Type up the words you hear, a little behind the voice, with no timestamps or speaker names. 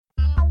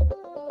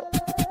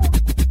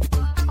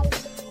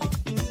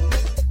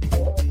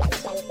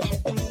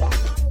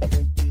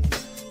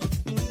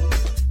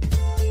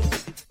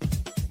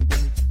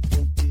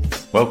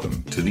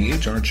Welcome to the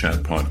HR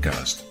Chat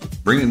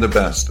podcast, bringing the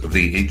best of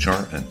the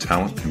HR and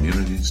talent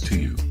communities to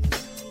you.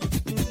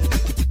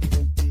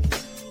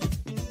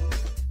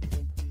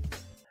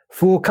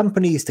 For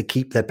companies to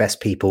keep their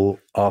best people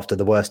after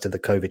the worst of the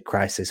COVID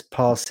crisis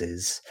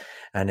passes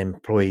and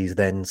employees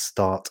then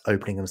start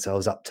opening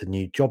themselves up to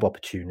new job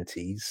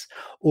opportunities,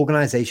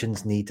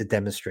 organizations need to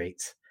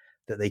demonstrate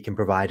that they can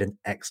provide an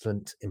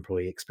excellent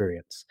employee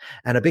experience.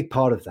 And a big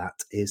part of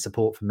that is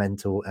support for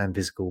mental and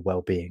physical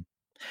well-being.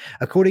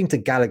 According to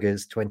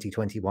Gallagher's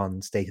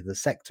 2021 State of the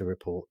Sector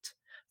report,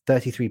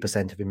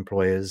 33% of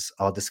employers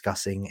are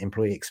discussing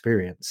employee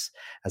experience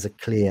as a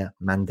clear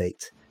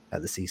mandate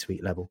at the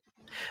C-suite level.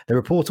 The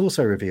report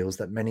also reveals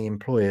that many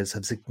employers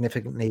have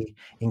significantly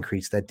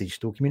increased their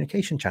digital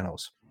communication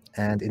channels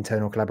and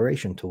internal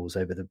collaboration tools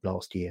over the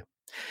last year.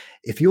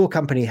 If your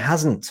company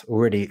hasn't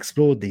already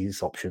explored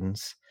these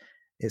options,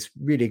 it's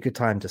really a good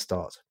time to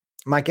start.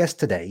 My guest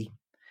today,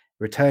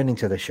 returning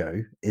to the show,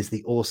 is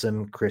the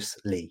awesome Chris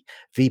Lee,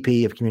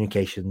 VP of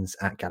Communications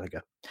at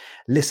Gallagher.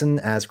 Listen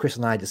as Chris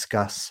and I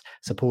discuss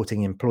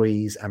supporting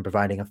employees and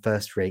providing a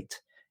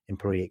first-rate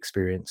employee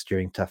experience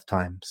during tough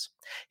times.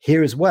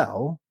 Hear as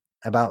well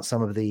about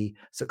some of the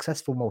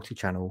successful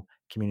multi-channel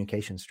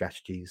communication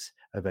strategies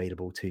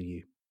available to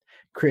you.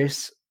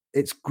 Chris,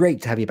 it's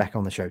great to have you back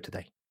on the show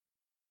today.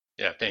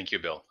 Yeah, thank you,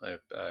 Bill. I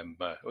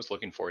was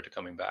looking forward to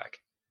coming back.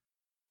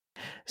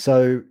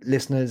 So,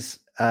 listeners,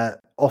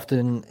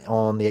 often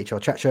on the HR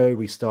Chat Show,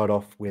 we start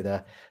off with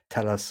a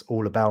tell us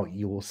all about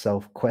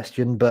yourself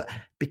question. But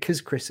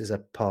because Chris is a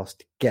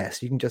past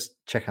guest, you can just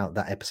check out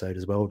that episode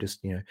as well.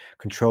 Just,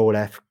 Control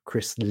F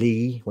Chris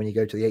Lee when you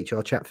go to the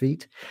HR Chat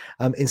feed.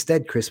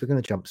 Instead, Chris, we're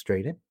going to jump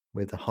straight in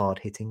with the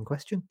hard-hitting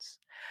questions.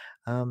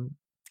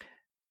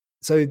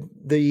 So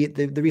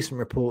the recent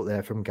report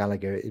there from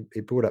Gallagher,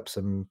 it brought up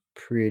some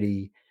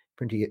pretty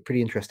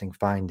interesting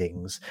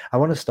findings. I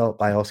want to start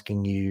by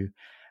asking you,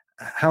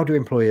 how do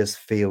employers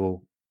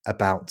feel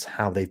about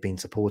how they've been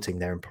supporting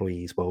their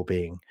employees'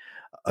 well-being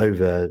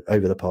over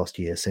the past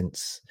year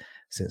since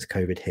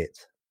COVID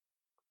hit?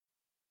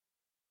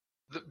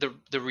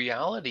 The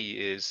reality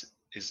is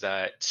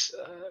that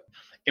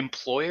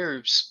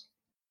employers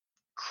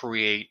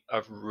create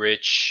a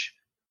rich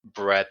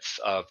breadth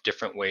of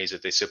different ways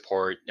that they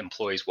support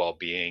employees'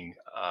 well-being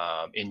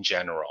in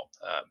general.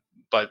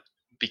 But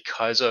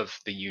because of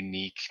the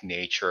unique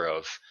nature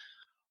of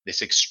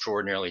this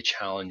extraordinarily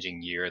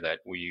challenging year that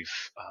we've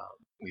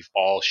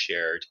all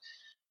shared,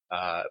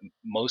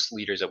 most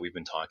leaders that we've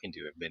been talking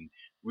to have been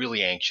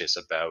really anxious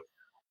about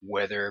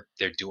whether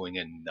they're doing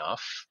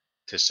enough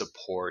to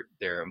support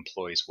their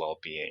employees'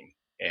 well-being.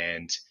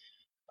 And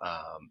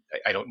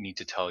I don't need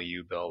to tell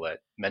you, Bill, that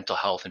mental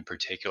health in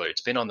particular,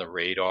 it's been on the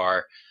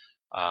radar.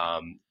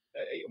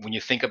 When you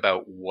think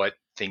about what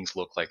things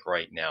look like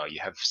right now,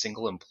 you have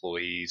single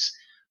employees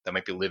that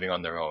might be living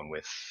on their own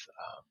with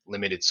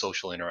limited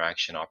social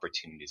interaction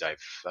opportunities. I've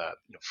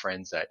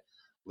friends that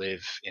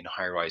live in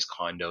high-rise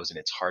condos, and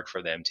it's hard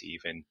for them to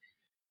even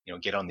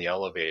get on the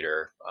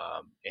elevator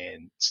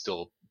and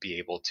still be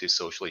able to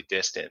socially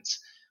distance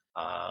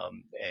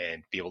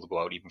and be able to go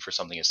out even for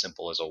something as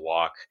simple as a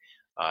walk.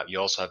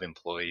 You also have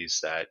employees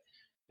that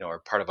are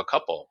part of a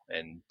couple,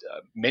 and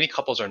many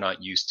couples are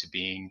not used to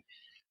being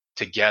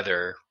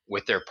together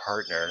with their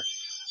partner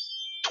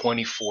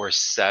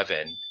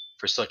 24/7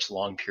 for such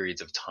long periods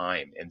of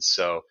time. And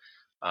so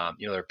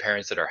there are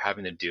parents that are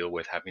having to deal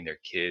with having their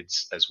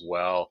kids as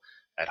well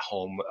at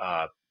home,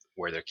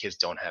 where their kids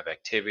don't have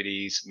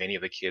activities. Many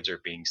of the kids are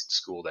being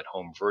schooled at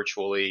home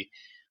virtually.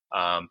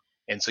 And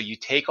so you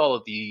take all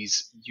of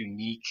these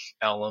unique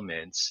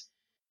elements,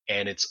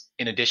 and it's,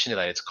 in addition to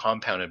that, it's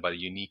compounded by the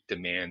unique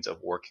demands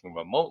of working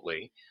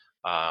remotely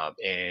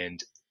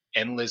and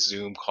endless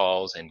Zoom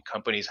calls, and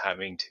companies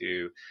having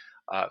to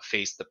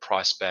face the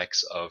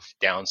prospects of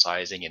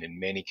downsizing, and in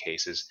many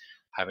cases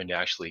having to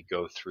actually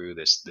go through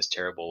this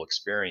terrible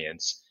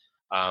experience.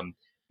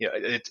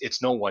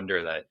 It's no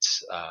wonder that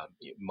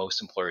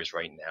most employers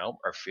right now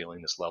are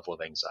feeling this level of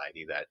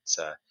anxiety that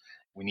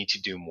we need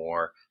to do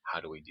more.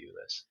 How do we do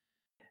this?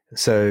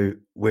 So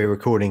we're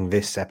recording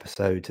this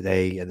episode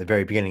today at the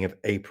very beginning of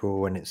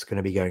April, and it's going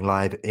to be going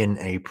live in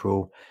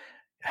April.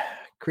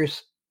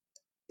 Chris,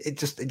 it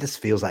just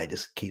feels like it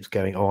just keeps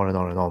going on and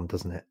on and on,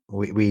 doesn't it?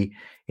 We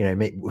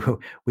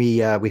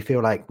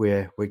feel like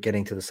we're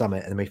getting to the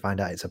summit, and then we find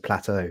out it's a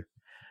plateau,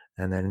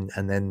 and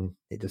then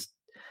it just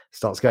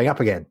starts going up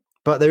again.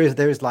 But there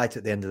is light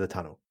at the end of the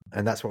tunnel,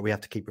 and that's what we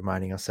have to keep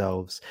reminding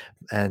ourselves.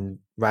 And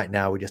right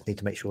now, we just need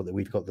to make sure that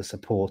we've got the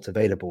support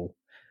available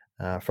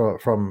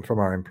from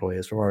our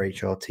employers, from our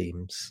HR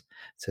teams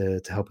to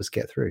help us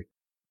get through.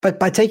 But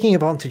by taking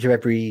advantage of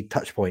every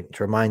touch point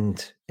to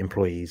remind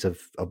employees of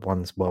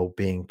one's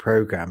well-being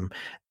program,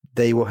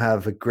 they will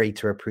have a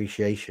greater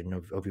appreciation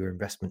of your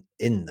investment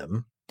in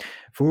them.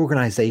 For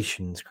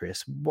organizations,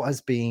 Chris, what has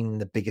been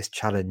the biggest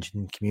challenge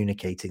in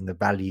communicating the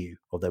value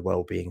of their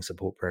well-being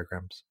support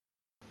programs?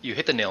 You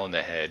hit the nail on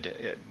the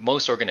head.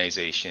 Most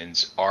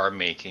organizations are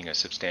making a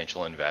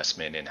substantial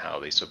investment in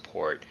how they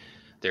support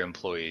their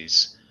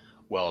employees'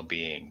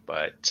 well-being,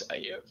 but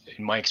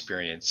in my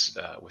experience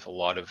with a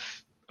lot of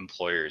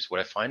employers, what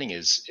I'm finding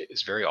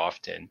is very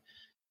often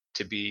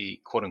to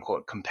be quote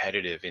unquote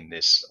competitive in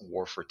this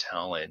war for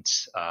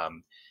talent.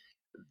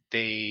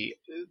 They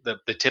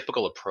the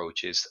typical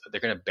approach is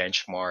they're going to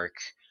benchmark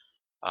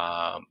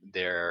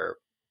their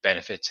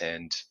benefits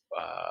and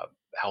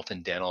health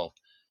and dental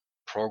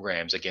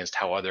programs against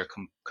how other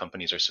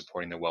companies are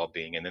supporting their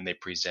well-being, and then they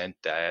present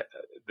the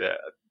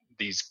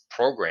these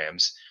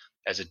programs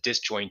as a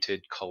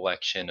disjointed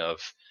collection of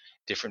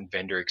different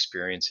vendor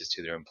experiences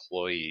to their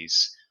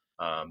employees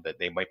that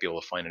they might be able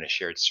to find in a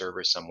shared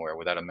server somewhere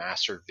without a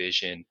master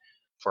vision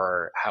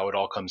for how it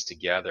all comes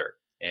together.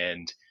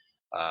 And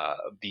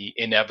the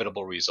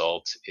inevitable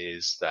result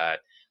is that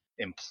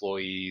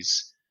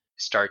employees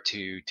start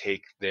to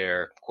take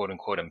their quote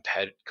unquote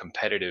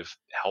competitive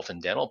health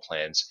and dental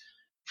plans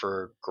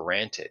for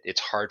granted.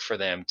 It's hard for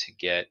them to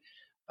get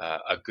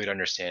a good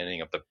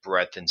understanding of the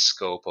breadth and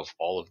scope of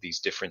all of these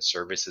different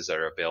services that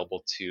are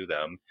available to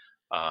them.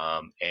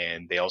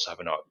 And they also have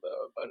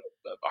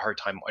a hard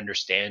time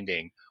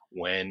understanding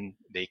when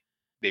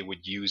they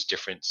would use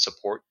different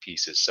support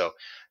pieces. So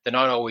they're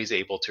not always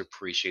able to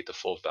appreciate the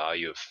full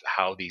value of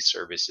how these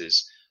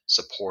services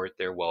support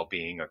their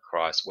well-being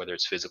across whether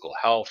it's physical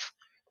health,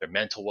 their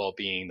mental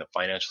well-being, the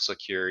financial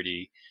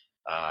security,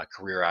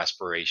 career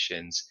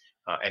aspirations.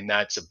 And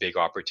that's a big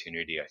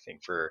opportunity, I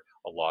think, for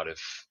a lot of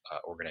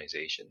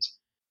organizations.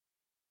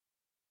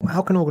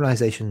 How can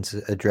organizations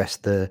address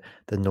the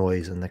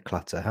noise and the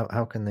clutter?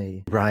 How can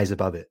they rise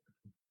above it?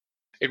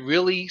 It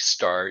really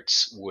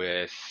starts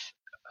with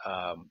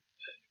um,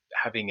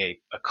 having a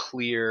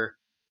clear,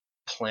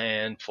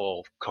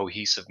 planful,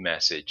 cohesive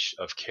message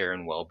of care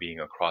and well-being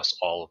across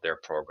all of their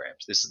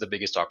programs. This is the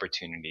biggest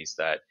opportunities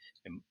that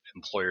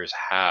employers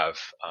have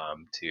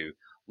to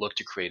look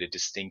to create a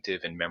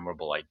distinctive and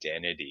memorable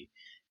identity.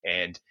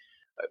 And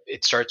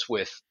it starts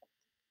with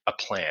a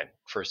plan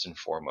first and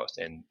foremost,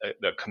 and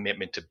the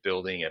commitment to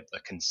building a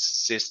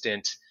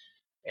consistent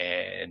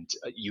and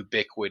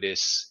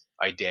ubiquitous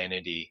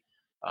identity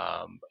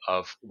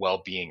of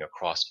well-being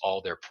across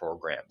all their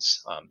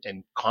programs,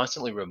 and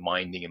constantly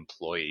reminding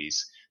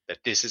employees that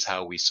this is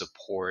how we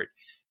support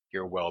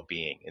your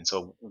well-being. And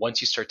so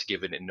once you start to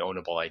give it an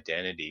ownable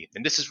identity,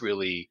 and this is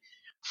really,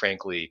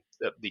 frankly,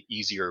 the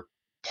easier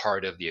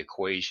part of the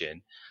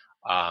equation,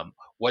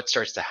 what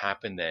starts to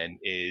happen then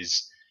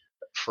is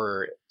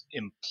for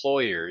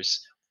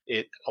employers,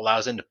 it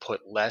allows them to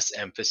put less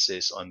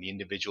emphasis on the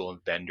individual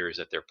vendors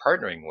that they're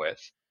partnering with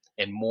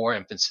and more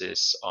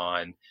emphasis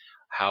on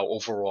how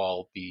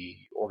overall the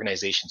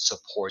organization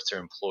supports their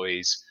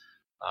employees'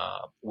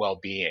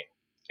 well-being.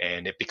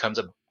 And it becomes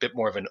a bit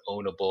more of an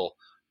ownable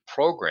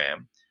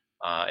program,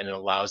 and it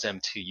allows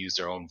them to use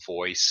their own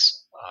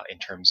voice in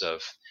terms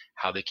of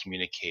how they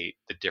communicate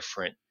the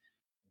different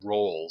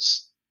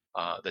roles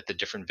that the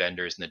different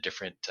vendors and the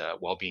different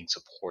well-being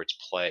supports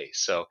play.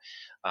 So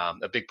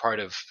a big part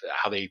of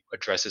how they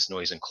address this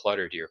noise and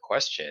clutter, to your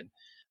question,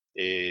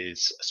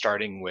 is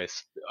starting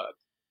with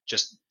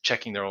just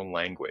checking their own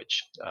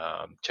language,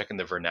 checking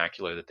the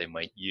vernacular that they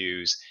might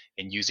use,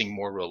 and using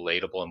more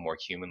relatable and more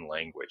human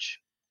language.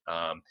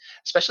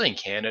 Especially in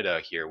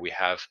Canada here, we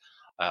have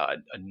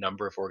a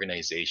number of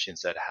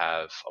organizations that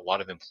have a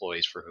lot of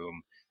employees for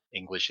whom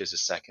English is a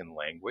second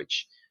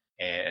language.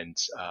 And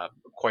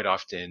quite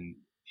often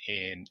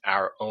in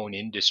our own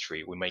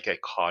industry, we might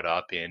get caught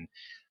up in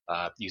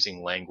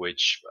using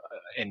language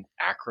and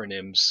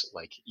acronyms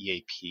like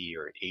EAP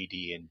or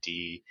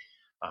AD&D,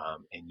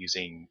 and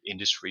using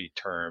industry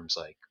terms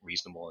like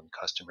reasonable and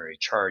customary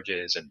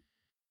charges and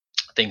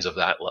things of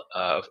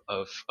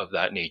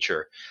that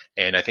nature.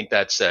 And I think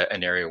that's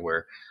an area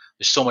where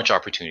there's so much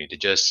opportunity to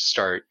just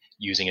start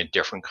using a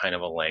different kind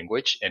of a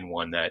language, and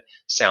one that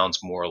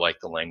sounds more like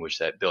the language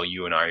that Bill,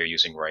 you and I are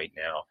using right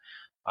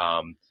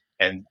now.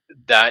 And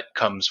that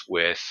comes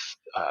with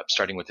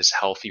starting with this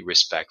healthy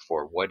respect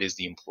for what is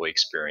the employee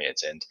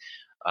experience. And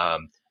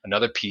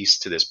another piece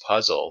to this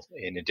puzzle,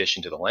 in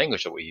addition to the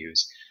language that we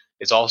use,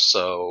 is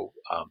also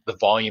the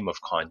volume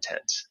of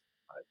content.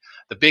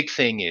 The big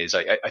thing is,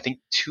 I think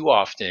too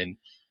often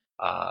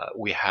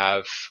we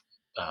have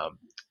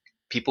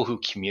people who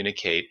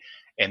communicate,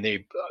 and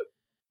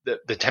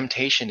the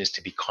temptation is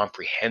to be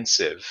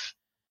comprehensive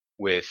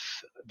with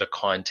the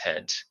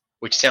content,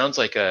 which sounds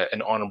like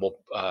an honorable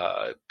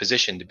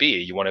position to be.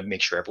 You want to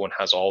make sure everyone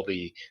has all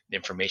the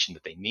information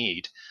that they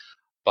need.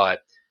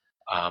 But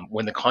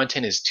when the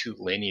content is too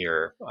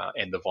linear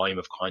and the volume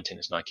of content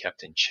is not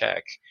kept in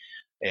check,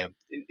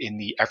 in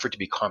the effort to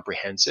be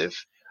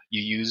comprehensive,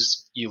 you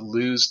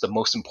lose the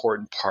most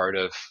important part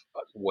of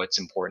what's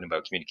important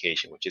about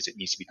communication, which is it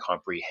needs to be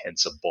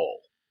comprehensible.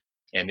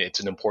 And it's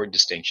an important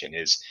distinction,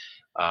 is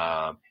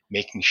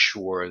making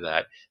sure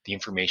that the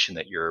information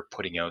that you're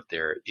putting out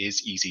there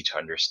is easy to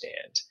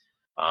understand.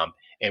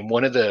 And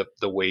one of the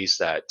ways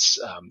that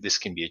this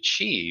can be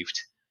achieved,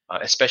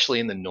 especially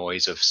in the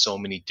noise of so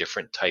many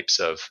different types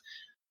of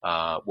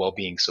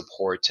well-being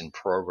supports and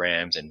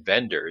programs and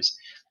vendors,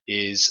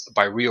 is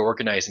by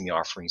reorganizing the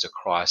offerings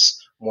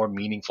across more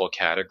meaningful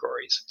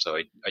categories. So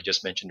I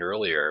just mentioned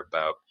earlier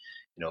about,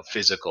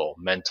 physical,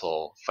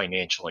 mental,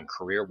 financial, and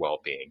career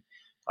well-being.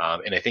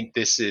 And I think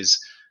this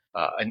is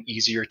an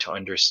easier to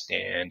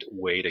understand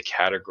way to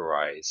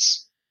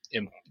categorize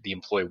the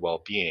employee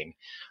well-being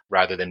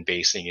rather than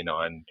basing it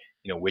on,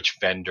 which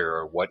vendor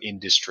or what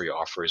industry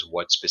offers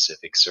what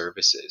specific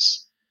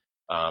services.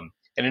 And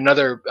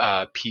another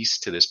piece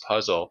to this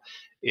puzzle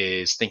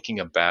is thinking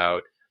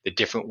about the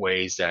different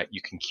ways that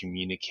you can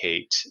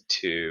communicate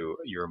to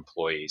your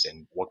employees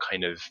and what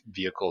kind of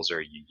vehicles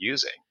are you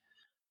using.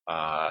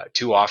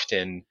 Too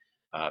often,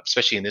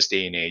 especially in this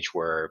day and age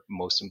where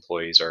most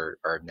employees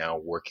are now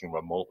working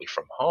remotely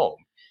from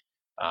home,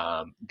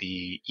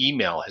 the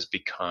email has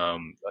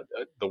become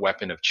the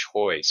weapon of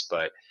choice.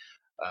 But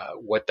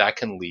what that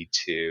can lead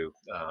to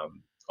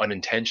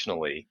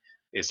unintentionally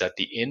is that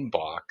the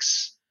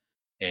inbox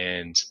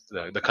and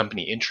the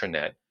company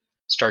intranet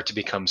start to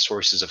become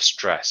sources of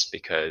stress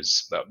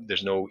because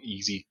there's no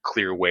easy,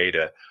 clear way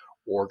to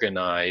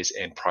organize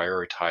and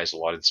prioritize a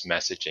lot of this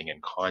messaging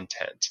and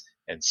content.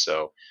 And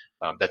so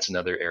that's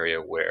another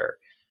area where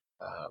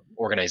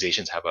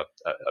organizations have a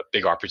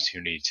big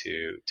opportunity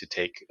to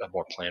take a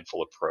more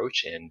planful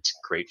approach and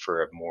create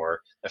for a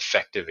more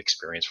effective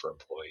experience for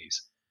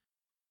employees.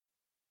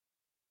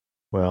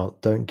 Well,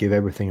 don't give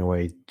everything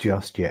away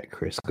just yet,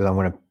 Chris, because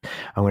I'm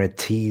gonna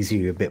tease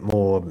you a bit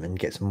more and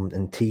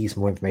tease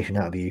more information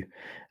out of you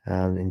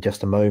in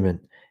just a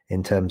moment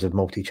in terms of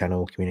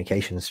multi-channel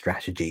communication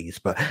strategies.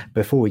 But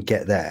before we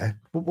get there,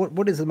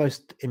 what is the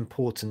most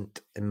important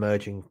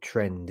emerging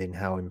trend in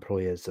how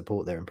employers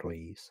support their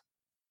employees?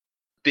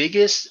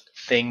 Biggest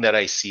thing that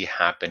I see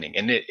happening,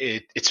 and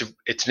it's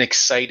an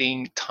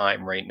exciting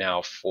time right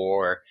now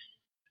for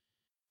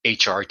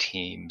HR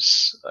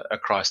teams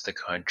across the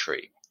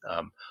country.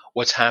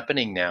 What's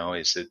happening now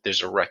is that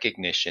there's a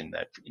recognition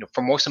that,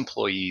 for most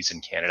employees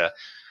in Canada,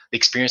 the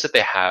experience that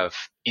they have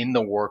in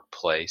the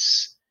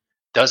workplace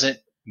doesn't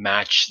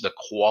match the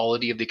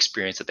quality of the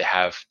experience that they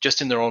have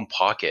just in their own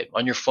pocket.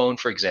 On your phone,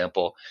 for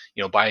example,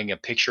 buying a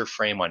picture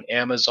frame on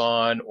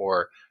Amazon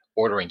or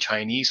ordering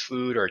Chinese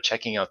food or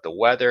checking out the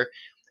weather.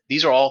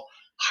 These are all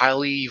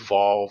highly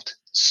evolved,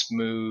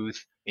 smooth,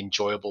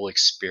 enjoyable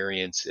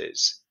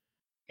experiences.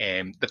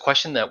 And the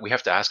question that we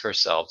have to ask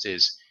ourselves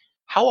is,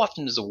 how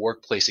often does the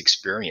workplace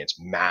experience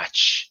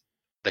match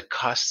the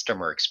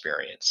customer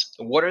experience?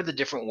 What are the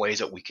different ways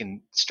that we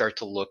can start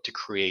to look to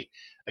create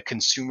a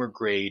consumer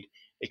grade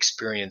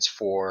experience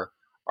for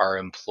our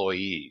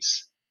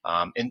employees?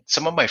 And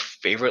some of my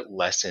favorite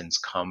lessons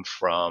come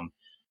from,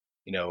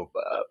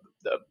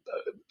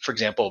 for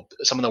example,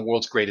 some of the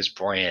world's greatest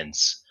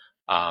brands.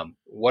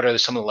 What are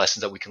some of the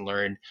lessons that we can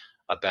learn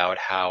about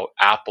how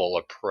Apple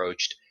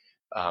approached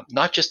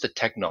not just the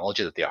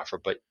technology that they offer,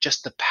 but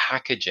just the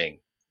packaging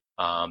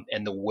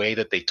and the way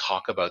that they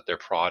talk about their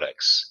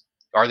products?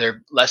 Are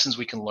there lessons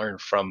we can learn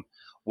from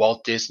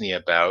Walt Disney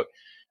about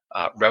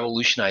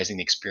revolutionizing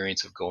the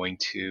experience of going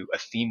to a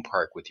theme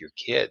park with your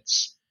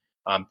kids?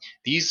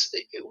 These,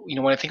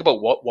 when I think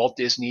about Walt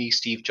Disney,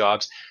 Steve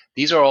Jobs,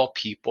 these are all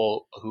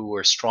people who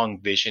were strong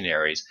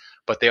visionaries,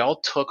 but they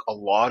all took a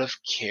lot of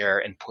care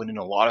and put in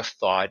a lot of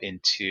thought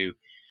into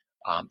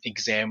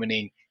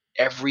examining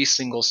every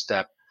single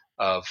step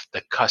of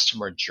the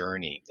customer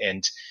journey.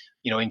 And,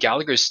 in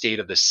Gallagher's State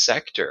of the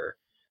Sector,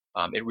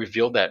 it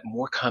revealed that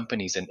more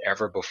companies than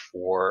ever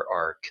before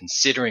are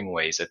considering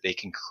ways that they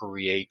can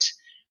create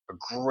a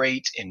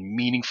great and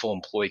meaningful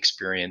employee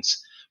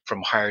experience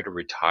from hire to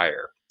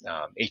retire.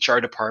 HR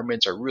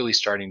departments are really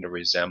starting to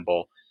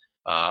resemble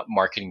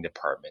marketing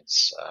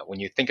departments. When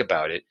you think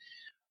about it,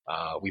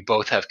 we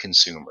both have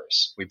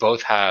consumers. We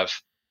both have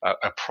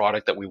a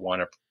product that we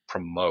want to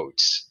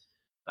promote.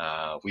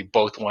 We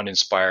both want to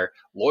inspire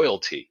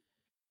loyalty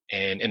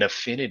and an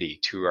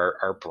affinity to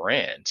our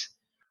brand.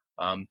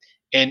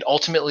 And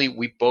ultimately,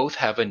 we both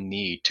have a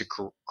need to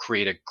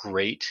create a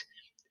great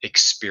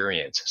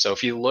experience. So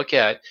if you look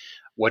at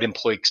what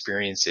employee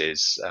experience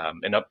is,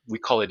 we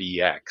call it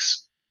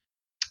EX,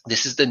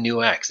 this is the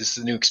new X, this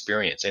is the new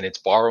experience, and it's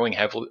borrowing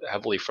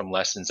heavily from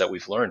lessons that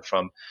we've learned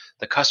from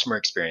the customer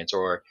experience,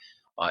 or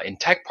in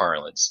tech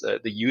parlance,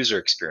 the user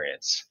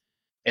experience.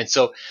 And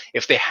so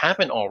if they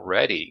haven't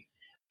already,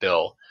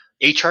 Bill,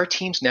 HR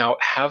teams now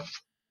have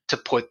to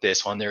put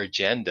this on their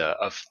agenda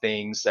of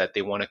things that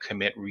they want to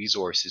commit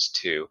resources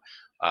to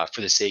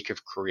for the sake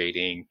of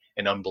creating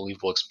an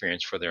unbelievable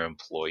experience for their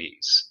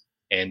employees.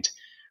 And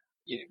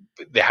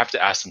they have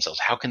to ask themselves,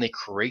 how can they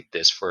create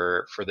this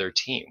for their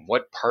team?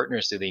 What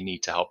partners do they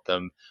need to help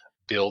them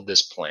build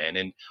this plan?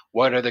 And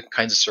what are the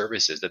kinds of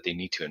services that they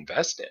need to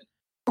invest in?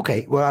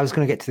 Okay, well, I was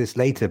going to get to this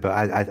later, but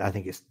I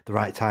think it's the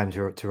right time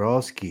to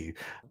ask you.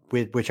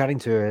 We're chatting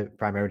to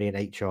primarily an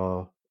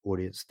HR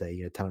audience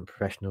today, talent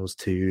professionals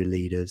to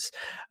leaders,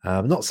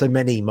 not so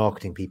many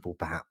marketing people,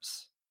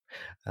 perhaps,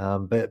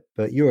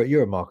 but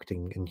you're a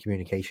marketing and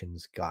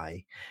communications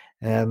guy.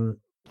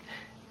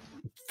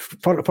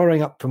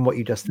 Following up from what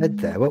you just said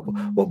there,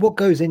 what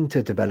goes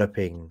into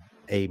developing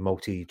a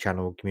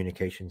multi-channel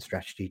communication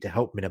strategy to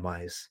help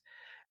minimize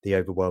the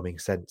overwhelming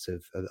sense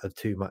of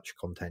too much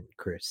content,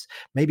 Chris.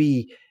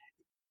 Maybe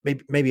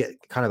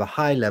at kind of a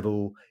high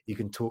level, you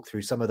can talk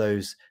through some of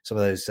those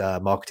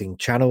marketing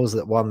channels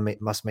that one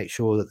must make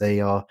sure that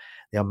they are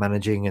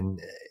managing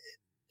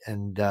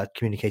and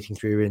communicating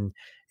through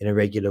in a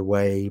regular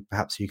way.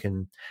 Perhaps you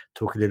can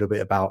talk a little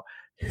bit about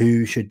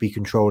who should be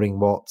controlling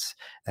what,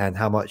 and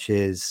how much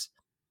is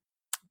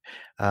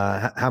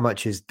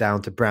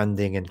down to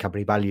branding and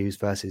company values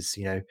versus,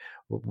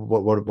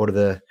 what are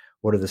the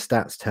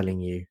stats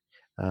telling you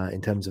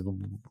in terms of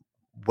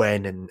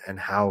when and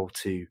how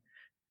to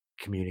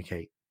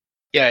communicate.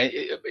 Yeah,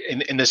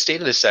 in the state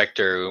of the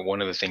sector,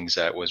 one of the things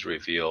that was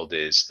revealed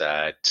is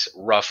that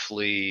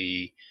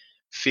roughly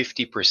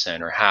 50%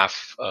 or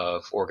half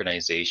of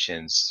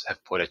organizations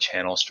have put a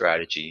channel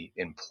strategy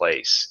in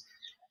place.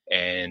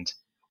 And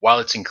while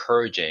it's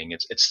encouraging,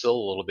 it's still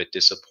a little bit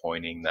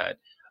disappointing that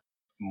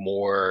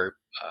more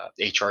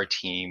HR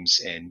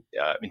teams and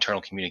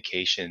internal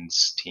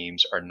communications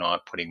teams are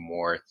not putting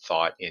more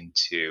thought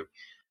into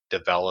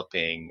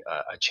developing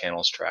a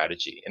channel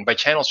strategy. And by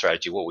channel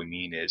strategy, what we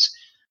mean is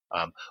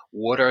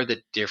what are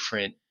the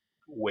different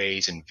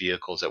ways and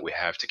vehicles that we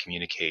have to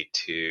communicate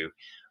to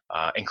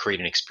and create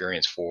an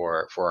experience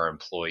for our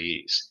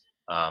employees.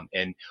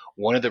 And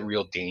one of the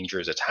real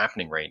dangers that's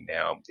happening right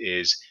now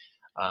is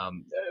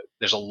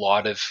there's a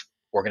lot of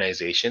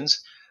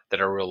organizations that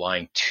are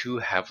relying too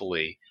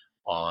heavily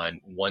on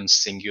one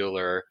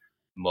singular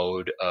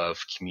mode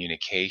of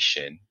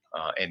communication,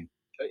 and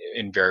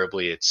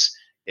invariably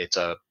it's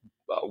a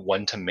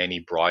one-to-many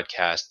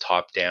broadcast,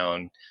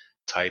 top-down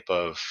type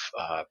of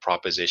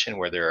proposition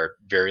where there are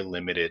very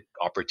limited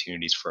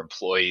opportunities for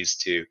employees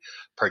to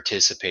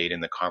participate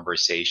in the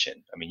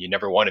conversation. I mean, you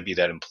never want to be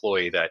that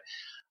employee that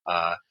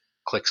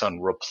clicks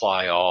on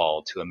reply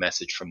all to a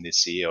message from the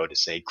CEO to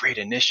say great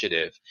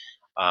initiative.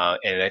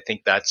 And I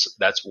think that's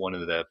one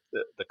of the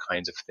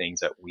kinds of things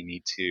that we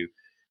need to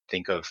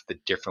think of, the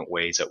different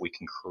ways that we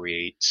can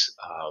create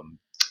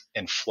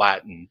and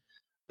flatten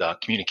the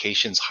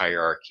communications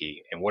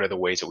hierarchy, and what are the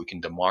ways that we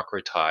can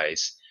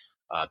democratize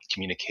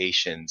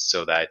communications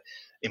so that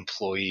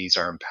employees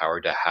are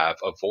empowered to have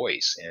a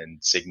voice and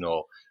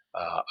signal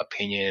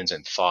opinions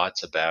and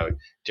thoughts about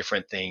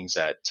different things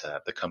that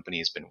the company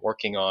has been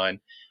working on.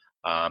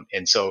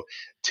 And so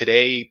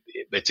today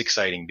it's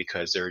exciting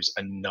because there's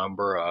a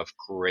number of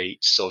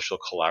great social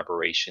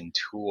collaboration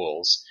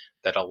tools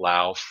that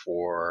allow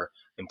for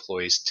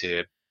employees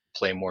to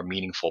play a more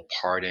meaningful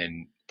part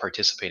in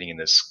participating in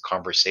this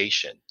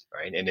conversation,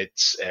 right? And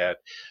it's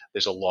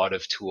there's a lot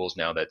of tools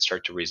now that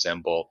start to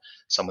resemble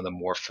some of the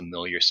more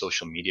familiar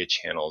social media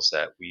channels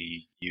that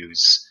we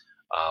use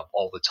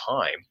all the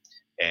time.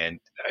 And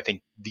I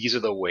think these are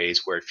the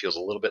ways where it feels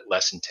a little bit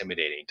less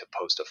intimidating to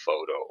post a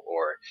photo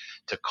or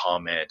to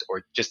comment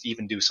or just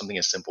even do something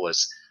as simple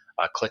as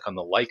click on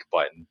the like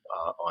button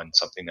on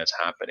something that's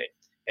happening.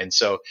 And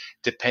so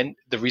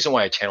the reason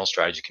why a channel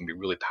strategy can be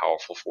really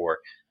powerful for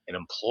an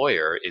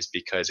employer is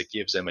because it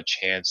gives them a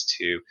chance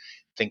to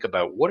think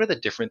about what are the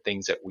different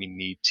things that we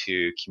need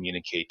to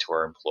communicate to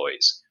our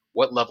employees.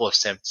 What level of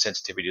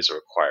sensitivity does it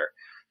require?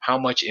 How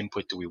much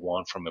input do we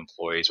want from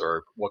employees,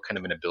 or what kind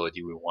of an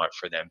ability we want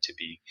for them to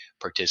be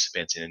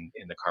participants in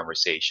the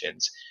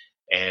conversations?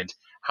 And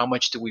how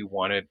much do we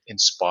want to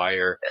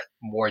inspire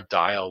more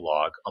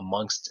dialogue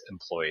amongst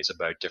employees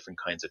about different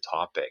kinds of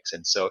topics?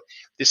 And so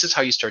this is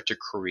how you start to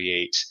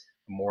create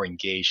a more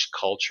engaged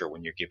culture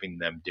when you're giving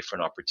them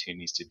different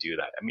opportunities to do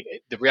that. I mean,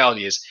 the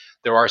reality is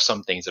there are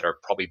some things that are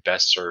probably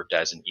best served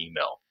as an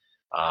email.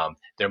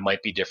 There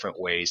might be different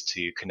ways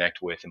to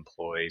connect with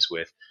employees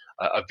with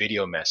a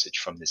video message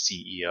from the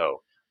CEO.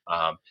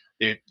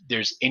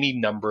 There's any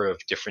number of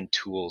different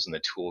tools in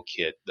the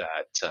toolkit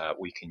that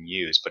we can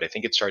use, but I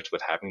think it starts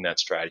with having that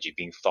strategy,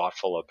 being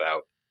thoughtful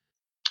about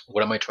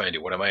what am I trying to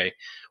do?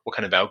 What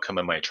kind of outcome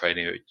am I trying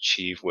to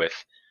achieve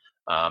with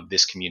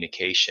this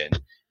communication?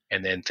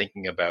 And then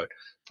thinking about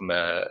from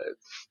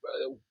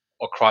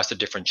across the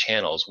different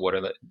channels, what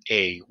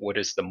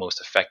is the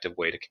most effective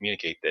way to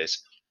communicate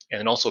this? And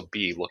then also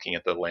B, looking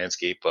at the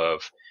landscape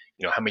of,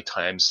 how many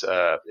times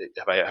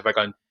have I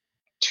gone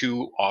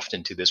too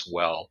often to this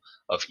well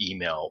of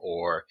email,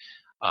 or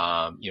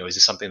is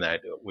this something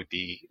that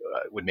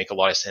would make a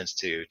lot of sense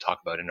to talk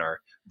about in our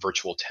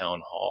virtual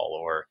town hall,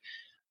 or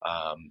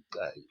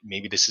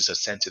maybe this is a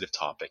sensitive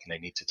topic and I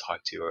need to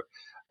talk to or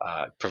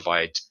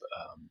provide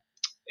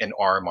and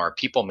arm our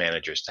people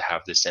managers to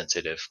have this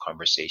sensitive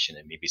conversation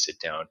and maybe sit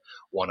down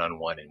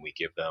one-on-one and we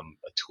give them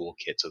a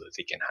toolkit so that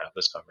they can have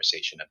this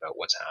conversation about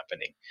what's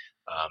happening.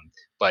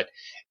 But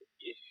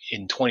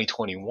in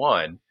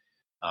 2021,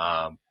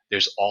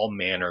 there's all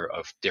manner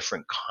of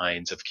different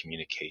kinds of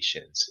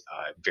communications,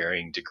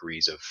 varying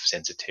degrees of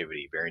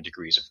sensitivity, varying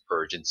degrees of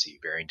urgency,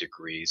 varying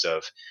degrees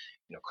of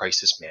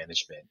crisis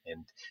management.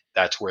 And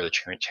that's where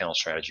the channel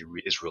strategy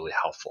is really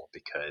helpful,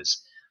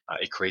 because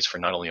it creates for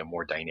not only a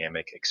more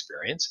dynamic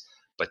experience,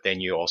 but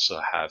then you also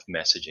have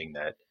messaging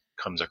that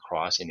comes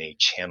across in a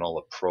channel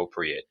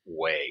appropriate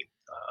way.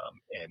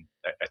 And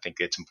I think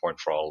it's important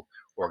for all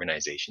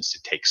organizations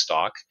to take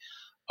stock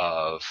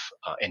of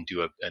and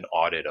do an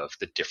audit of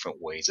the different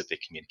ways that they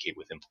communicate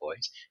with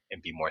employees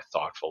and be more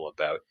thoughtful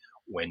about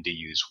when to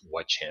use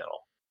what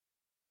channel.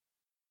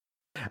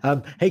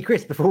 Hey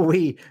Chris, before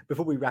we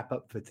wrap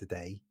up for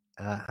today,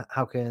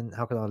 how can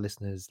our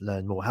listeners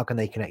learn more? How can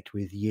they connect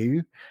with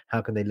you?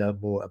 How can they learn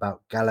more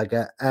about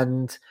Gallagher?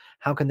 And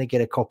how can they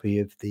get a copy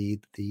of the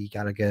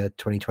Gallagher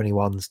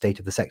 2021 State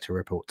of the Sector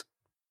report?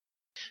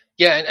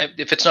 Yeah, and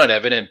if it's not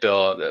evident,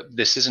 Bill,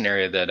 this is an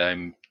area that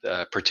I'm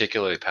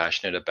particularly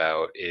passionate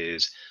about,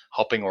 is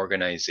helping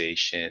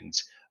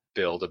organizations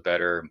build a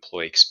better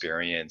employee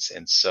experience.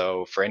 And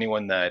so for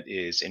anyone that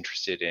is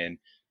interested in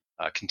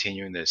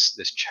continuing this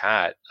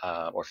chat,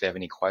 or if they have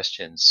any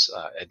questions,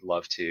 I'd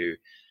love to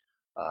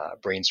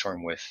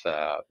brainstorm with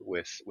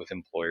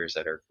employers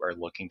that are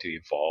looking to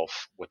evolve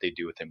what they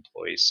do with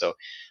employees. So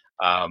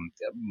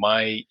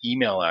my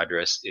email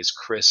address is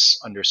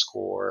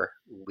chris_lee,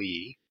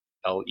 Lee,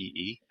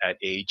 at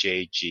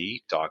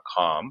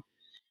ajg.com.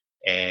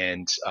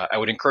 And I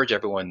would encourage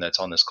everyone that's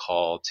on this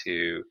call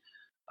to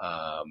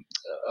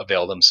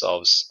avail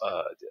themselves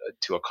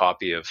to a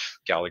copy of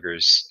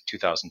Gallagher's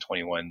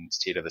 2021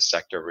 State of the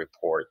Sector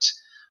report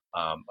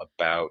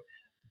about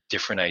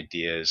different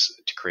ideas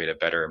to create a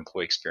better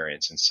employee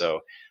experience. And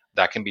so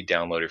that can be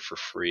downloaded for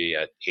free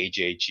at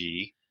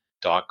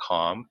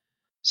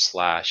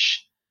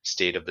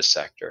ajg.com/state of the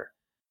sector.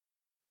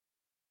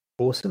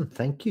 Awesome,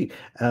 thank you.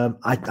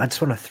 I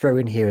just want to throw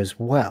in here as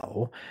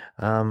well.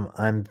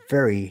 I'm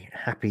very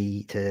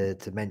happy to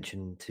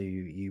mention to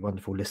you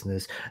wonderful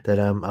listeners that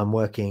I'm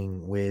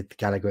working with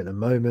Gallagher at the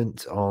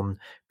moment on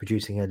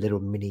producing a little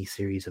mini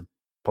series of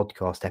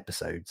podcast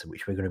episodes,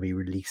 which we're going to be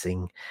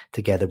releasing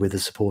together with the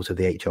support of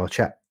the HR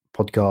Chat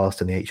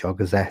podcast and the HR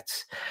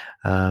Gazette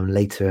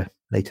later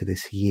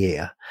this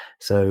year.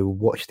 So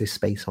watch this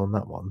space on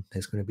that one.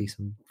 There's going to be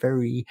some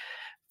very,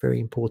 very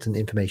important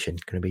information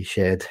going to be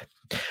shared.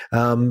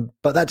 But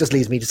that just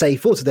leaves me to say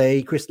for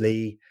today, Chris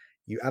Lee,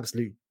 you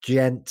absolute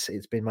gent.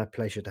 It's been my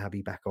pleasure to have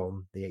you back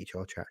on the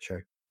HR Chat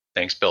show.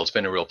 Thanks, Bill. It's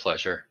been a real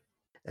pleasure.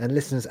 And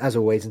listeners, as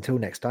always, until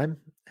next time,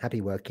 happy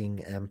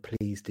working, and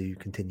please do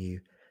continue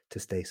to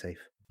stay safe.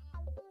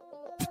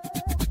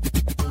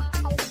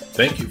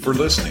 Thank you for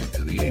listening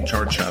to the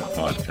HR Chat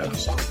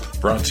podcast,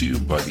 brought to you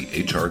by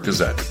the HR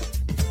Gazette.